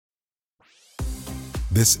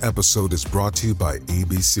This episode is brought to you by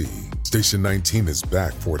ABC. Station 19 is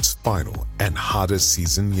back for its final and hottest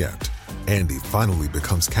season yet. Andy finally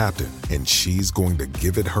becomes captain, and she's going to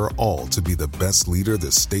give it her all to be the best leader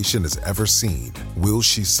the station has ever seen. Will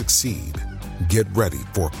she succeed? Get ready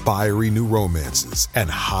for fiery new romances and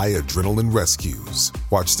high adrenaline rescues.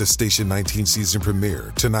 Watch the Station 19 season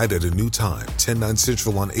premiere tonight at a new time, 10/9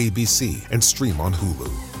 Central on ABC, and stream on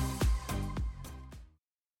Hulu.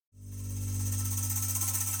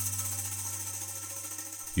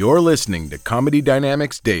 You're listening to Comedy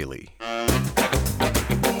Dynamics Daily. A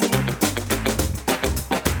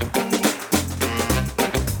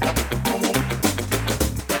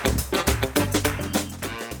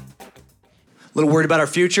little worried about our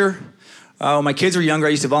future. When my kids were younger,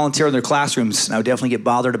 I used to volunteer in their classrooms, and I would definitely get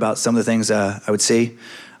bothered about some of the things I would see.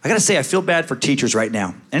 I gotta say, I feel bad for teachers right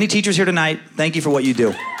now. Any teachers here tonight, thank you for what you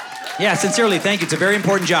do. Yeah, sincerely, thank you. It's a very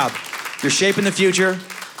important job. You're shaping the future,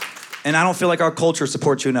 and I don't feel like our culture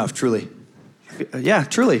supports you enough, truly. Yeah,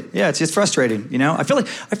 truly. Yeah, it's just frustrating, you know? I feel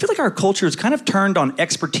like our culture is kind of turned on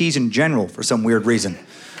expertise in general for some weird reason.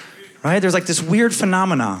 Right? There's like this weird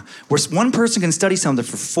phenomena where one person can study something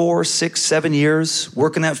for 4, 6, 7 years,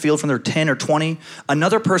 work in that field from their 10 or 20.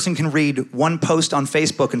 Another person can read one post on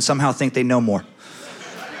Facebook and somehow think they know more.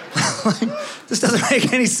 This doesn't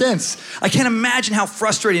make any sense. I can't imagine how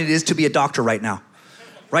frustrating it is to be a doctor right now.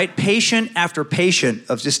 Right? Patient after patient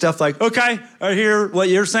of just stuff like, okay, I hear what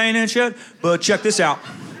you're saying and shit, but check this out.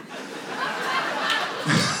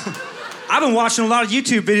 I've been watching a lot of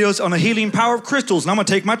YouTube videos on the healing power of crystals, and I'm gonna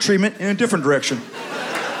take my treatment in a different direction.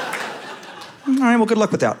 All right, well, good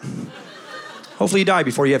luck with that. Hopefully you die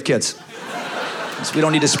before you have kids. So we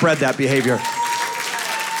don't need to spread that behavior.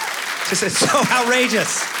 It's so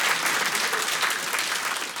outrageous.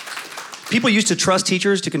 People used to trust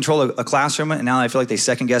teachers to control a classroom, and now I feel like they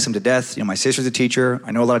second guess them to death. You know, my sister's a teacher.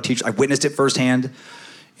 I know a lot of teachers. I've witnessed it firsthand.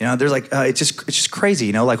 You know, there's like, it's just crazy,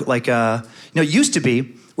 you know, it used to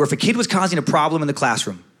be where if a kid was causing a problem in the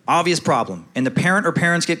classroom, obvious problem, and the parent or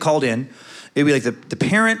parents get called in, it'd be like the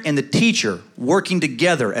parent and the teacher working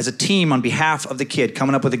together as a team on behalf of the kid,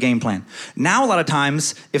 coming up with a game plan. Now, a lot of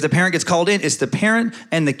times, if the parent gets called in, it's the parent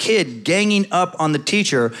and the kid ganging up on the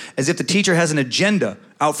teacher as if the teacher has an agenda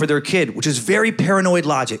out for their kid, which is very paranoid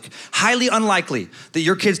logic. Highly unlikely that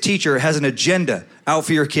your kid's teacher has an agenda out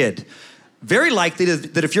for your kid. Very likely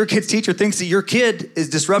that if your kid's teacher thinks that your kid is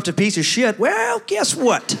a disruptive piece of shit, well, guess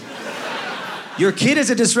what? Your kid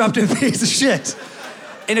is a disruptive piece of shit.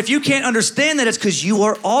 And if you can't understand that, it's because you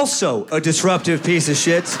are also a disruptive piece of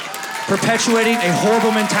shit, perpetuating a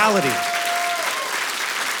horrible mentality.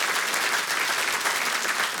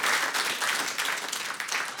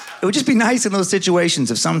 It would just be nice in those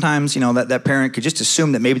situations if sometimes, you know, that parent could just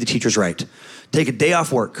assume that maybe the teacher's right. Take a day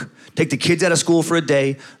off work, take the kids out of school for a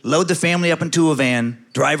day, load the family up into a van,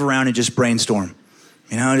 drive around and just brainstorm.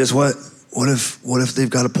 You know, just what if they've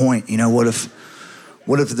got a point? You know, what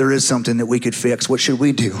if there is something that we could fix? What should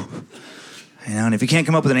we do? You know, and if you can't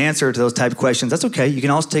come up with an answer to those type of questions, that's okay. You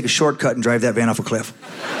can also take a shortcut and drive that van off a cliff.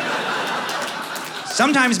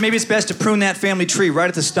 Sometimes maybe it's best to prune that family tree right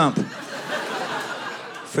at the stump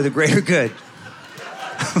for the greater good.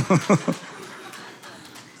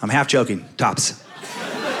 I'm half joking, tops.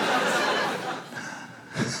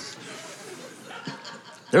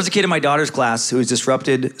 There's a kid in my daughter's class who has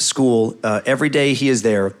disrupted school every day he is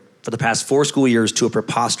there for the past 4 school years to a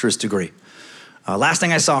preposterous degree. Last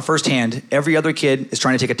thing I saw firsthand, every other kid is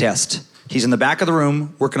trying to take a test. He's in the back of the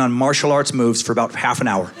room working on martial arts moves for about half an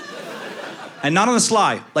hour. And not on the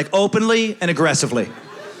sly, like openly and aggressively.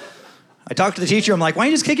 I talked to the teacher, I'm like, why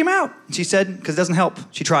don't you just kick him out? And she said, because it doesn't help.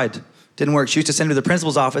 She tried. Didn't work. She used to send him to the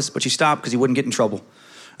principal's office, but she stopped because he wouldn't get in trouble.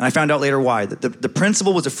 And I found out later why. The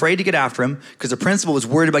principal was afraid to get after him because the principal was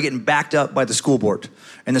worried about getting backed up by the school board.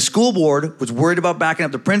 And the school board was worried about backing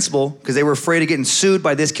up the principal because they were afraid of getting sued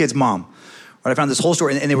by this kid's mom. Right, I found this whole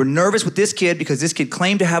story, and they were nervous with this kid because this kid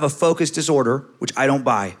claimed to have a focus disorder, which I don't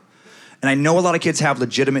buy. And I know a lot of kids have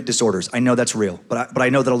legitimate disorders. I know that's real. But I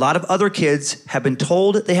know that a lot of other kids have been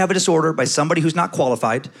told they have a disorder by somebody who's not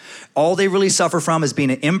qualified. All they really suffer from is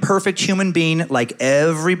being an imperfect human being like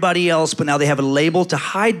everybody else, but now they have a label to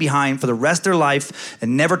hide behind for the rest of their life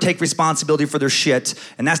and never take responsibility for their shit.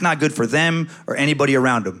 And that's not good for them or anybody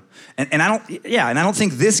around them. And I don't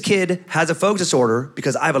think this kid has a focus disorder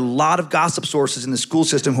because I have a lot of gossip sources in the school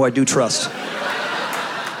system who I do trust.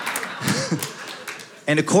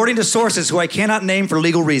 And according to sources who I cannot name for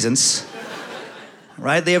legal reasons,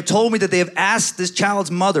 right, they have told me that they have asked this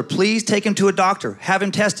child's mother, please take him to a doctor, have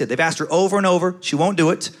him tested. They've asked her over and over. She won't do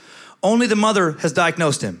it. Only the mother has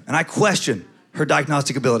diagnosed him. And I question her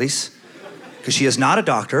diagnostic abilities. Because she is not a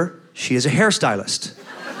doctor, she is a hairstylist.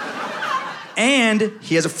 And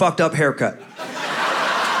he has a fucked up haircut.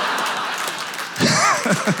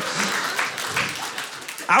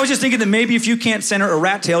 I was just thinking that maybe if you can't center a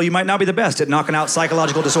rat tail, you might not be the best at knocking out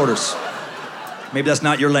psychological disorders. Maybe that's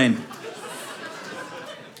not your lane.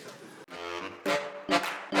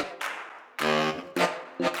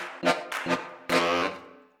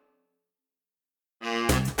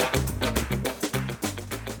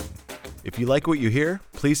 If you like what you hear,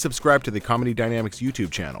 please subscribe to the Comedy Dynamics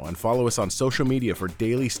YouTube channel and follow us on social media for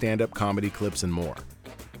daily stand-up comedy clips and more.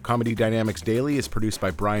 Comedy Dynamics Daily is produced by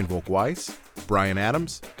Brian Volk-Weiss, Brian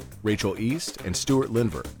Adams, Rachel East, and Stuart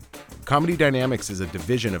Lindver. Comedy Dynamics is a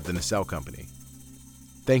division of the Nacelle Company.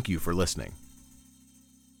 Thank you for listening.